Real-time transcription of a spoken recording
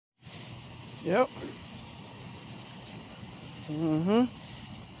Yep.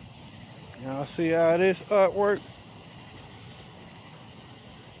 Y'all see how this artwork?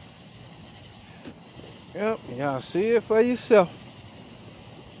 Yep. Y'all see it for yourself.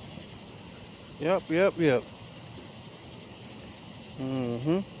 Yep.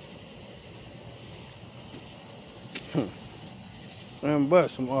 And but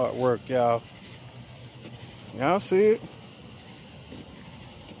some artwork, y'all. Y'all see it?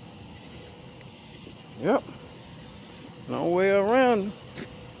 Yep. No way around it.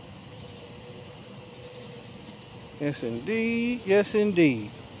 Yes, indeed. Yes,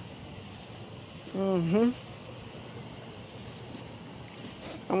 indeed. I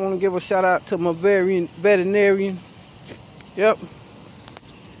want to give a shout out to my veterinarian. Yep.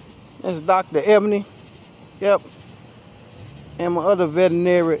 That's Dr. Ebony. Yep. And my other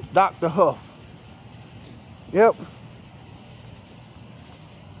veterinarian, Dr. Huff. Yep.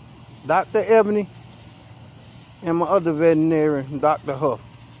 Dr. Ebony and my other veterinarian, Dr. Huff.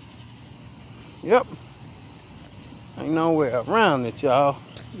 Yep. Ain't no way around it, y'all.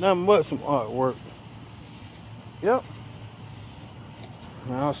 Nothing but some artwork. Yep.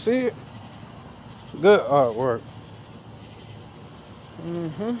 Y'all see it? Good artwork.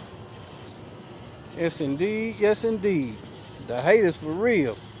 Yes, indeed. Yes, indeed. The haters for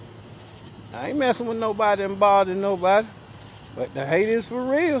real. I ain't messing with nobody and bothering nobody. But the haters for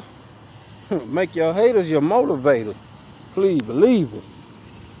real. Make your haters your motivator. Please believe it.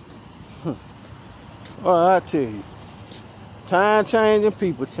 Oh, I tell you. Time changing,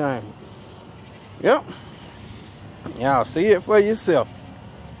 people change. Yep. Y'all see it for yourself.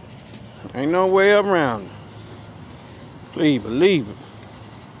 Ain't no way around it. Please believe it.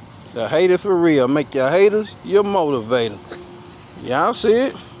 The haters for real. Make your haters your motivator. Y'all see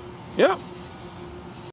it? Yep.